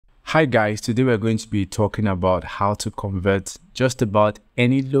Hi guys, today we're going to be talking about how to convert just about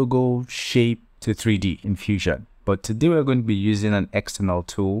any logo shape to 3D in Fusion. But today we're going to be using an external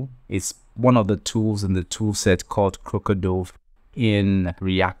tool. It's one of the tools in the tool set called Krokodove in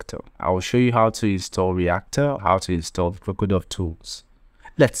Reactor. I will show you how to install Reactor, how to install Krokodove tools.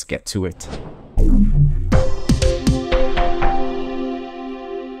 Let's get to it.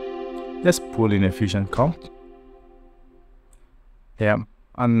 Let's pull in a Fusion comp. Yeah.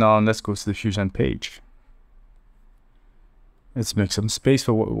 And now let's go to the Fusion page. Let's make some space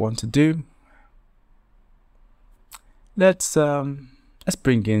for what we want to do. Let's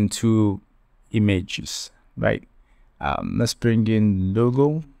bring in two images, right? Let's bring in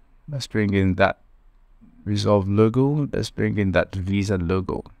logo. Let's bring in that Resolve logo. Let's bring in that Visa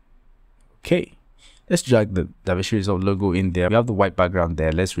logo. Okay. Let's drag the DaVinci Resolve logo in there. We have the white background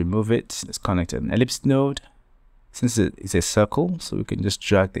there. Let's remove it. Let's connect an ellipse node. Since it's a circle, so we can just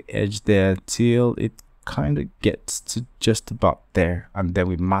drag the edge there till it kind of gets to just about there, and then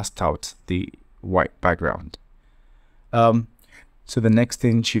we masked out the white background. So the next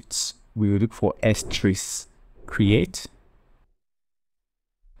thing we will look for strace create,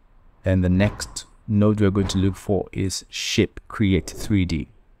 and the next node we're going to look for is shape create 3D.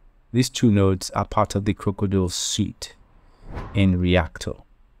 These two nodes are part of the Krokodove suite in Reactor.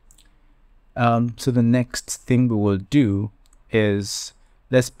 So the next thing we will do is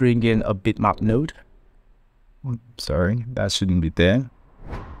let's bring in a bitmap node. Sorry, that shouldn't be there.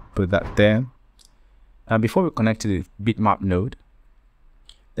 Put that there. And before we connect to the bitmap node,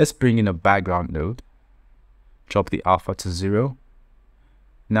 let's bring in a background node. Drop the alpha to 0.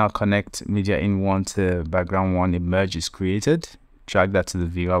 Now connect media in 1 to background 1. Image is created. Drag that to the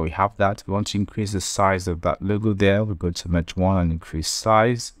viewer. We have that. We want to increase the size of that logo there. We go to merge 1 and increase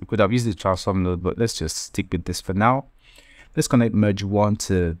size. We could have used the transform node, but let's just stick with this for now. Let's connect merge 1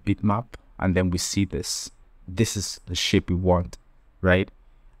 to bitmap, and then we see this. This is the shape we want, right?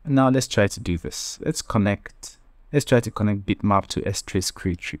 And now let's try to do this. Let's try to connect bitmap to strace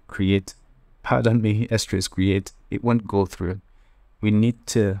create. Pardon me, strace create. It won't go through. We need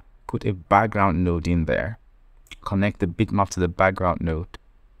to put a background node in there. Connect the bitmap to the background node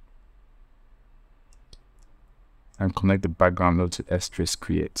and connect the background node to strace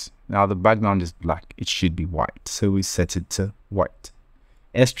create. Now the background is black, it should be white, so we set it to white.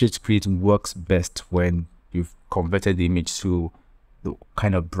 Strace create works best when you've converted the image to the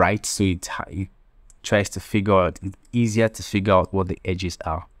kind of bright, so it tries to figure out, it's easier to figure out what the edges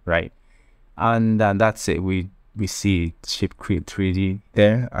are, right? And that's it. We see shape create 3D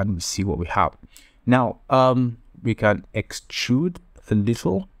there, and we see what we have. Now we can extrude a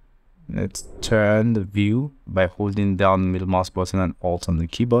little. Let's turn the view by holding down the middle mouse button and Alt on the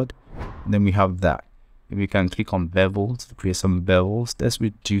keyboard. And then we have that. And we can click on bevels to create some bevels. Let's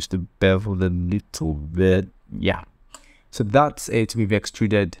reduce the bevel a little bit. Yeah. So that's it. We've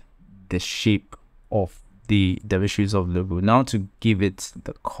extruded the shape of the DaVinci Resolve logo. Now to give it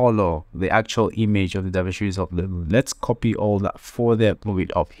the color, the actual image of the DaVinci Resolve logo, let's copy all that for there, move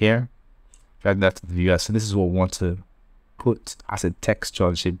it up here. Drag that to the viewer. So this is what we want to put as a texture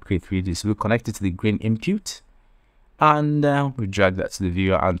on shape create 3D. So we connect it to the grain input, and we drag that to the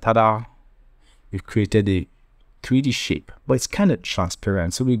viewer, and tada, we've created a 3D shape, but it's kind of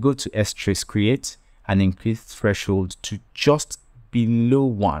transparent. So we go to strace create and increase threshold to just below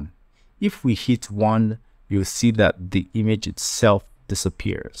 1. If we hit 1, you'll see that the image itself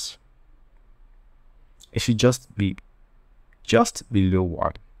disappears. It should just be just below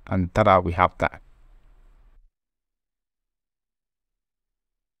 1. And tada, we have that.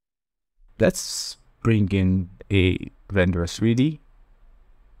 Let's bring in a renderer 3D.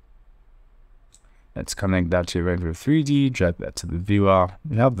 Let's connect that to renderer 3D, drag that to the viewer.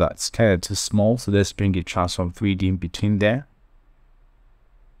 We have that. It's kind of too small, so let's bring a transform 3D in between there.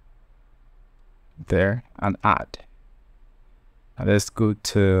 There, and add. And let's go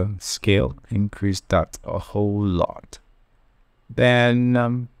to scale, increase that a whole lot.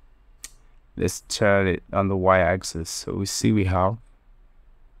 Then let's turn it on the y-axis, so we see we have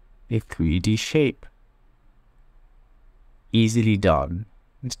a 3D shape. Easily done.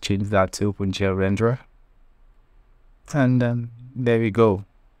 Let's change that to OpenGL renderer, and there we go.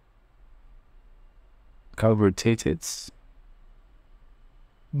 Can rotate it.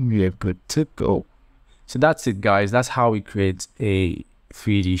 We're good to go. So that's it, guys. That's how we create a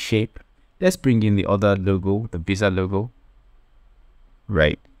 3D shape. Let's bring in the other logo, the Visa logo.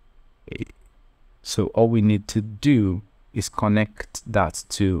 Right. So all we need to do is connect that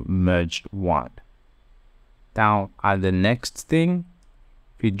to merge 1. Now, at the next thing,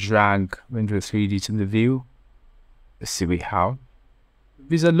 we drag Render 3D to the view. Let's see we have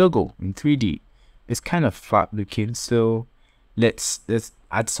Visa logo in 3D. It's kind of flat looking, so let's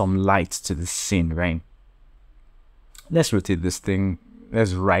add some light to the scene, right? Let's rotate this thing.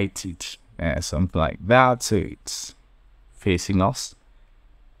 Let's right it, something like that, so it's facing us.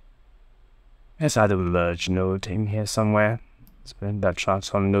 Let's add a merge node in here somewhere. Let's bring that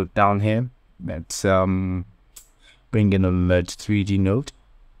transform node down here. Let's bring in a merge 3D node.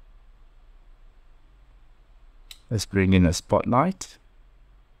 Let's bring in a spotlight.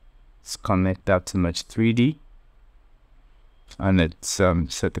 Let's connect that to merge 3D. And let's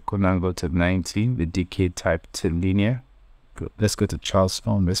set the cone angle to 19, the decay type to linear. Let's go to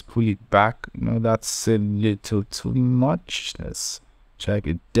transform. Let's pull it back. No, that's a little too much. Let's drag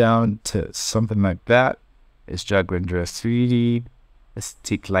it down to something like that. Let's drag render as 3D. Let's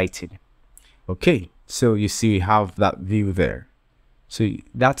take lighting. Okay, so you see we have that view there. So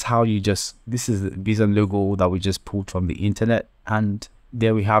that's how you just, this is the Visa logo that we just pulled from the internet, and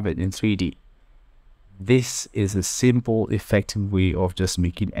there we have it in 3D. This is a simple, effective way of just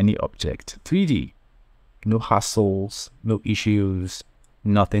making any object 3D. No hassles, no issues,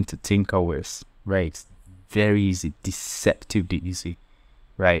 nothing to tinker with, right? Very easy, deceptively easy,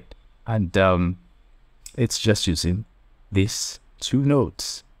 right? And it's just using these two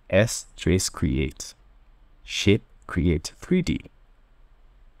nodes, S trace create, shape create 3D.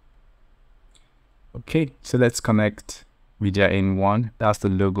 Okay, so let's connect media in 1. That's the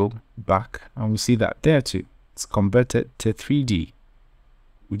logo back, and we see that there too. It's converted to 3D.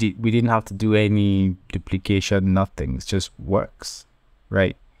 We didn't have to do any duplication, nothing. It just works,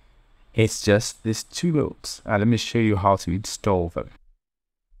 right? It's just these two nodes. Let me show you how to install them.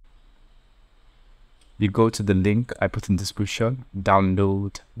 You go to the link I put in the description,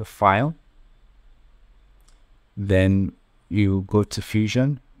 download the file. Then you go to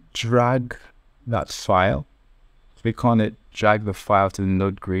Fusion, drag that file, click on it, drag the file to the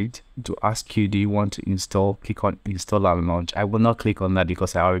node grid. To ask you, do you want to install? Click on install and launch. I will not click on that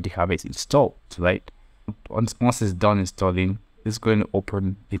because I already have it installed, right? Once it's done installing, it's going to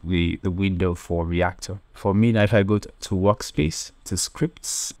open the window for Reactor. For me, now if I go to workspace, to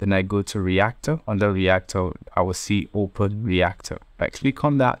scripts, then I go to Reactor. Under Reactor, I will see open Reactor. I click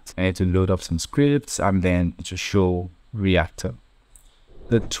on that and it will load up some scripts, and then it will show Reactor.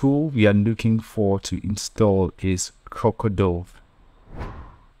 The tool we are looking for to install is Krokodove.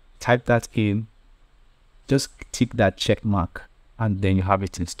 Type that in, just tick that check mark, and then you have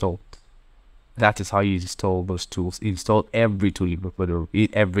it installed. That is how you install those tools. Install every tool in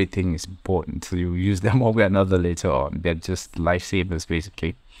Krokodove. Everything is important, so you use them one way or another later on. They're just lifesavers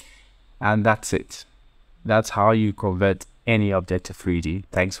basically. And that's it. That's how you convert any object to 3D.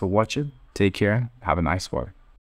 Thanks for watching. Take care. Have a nice one.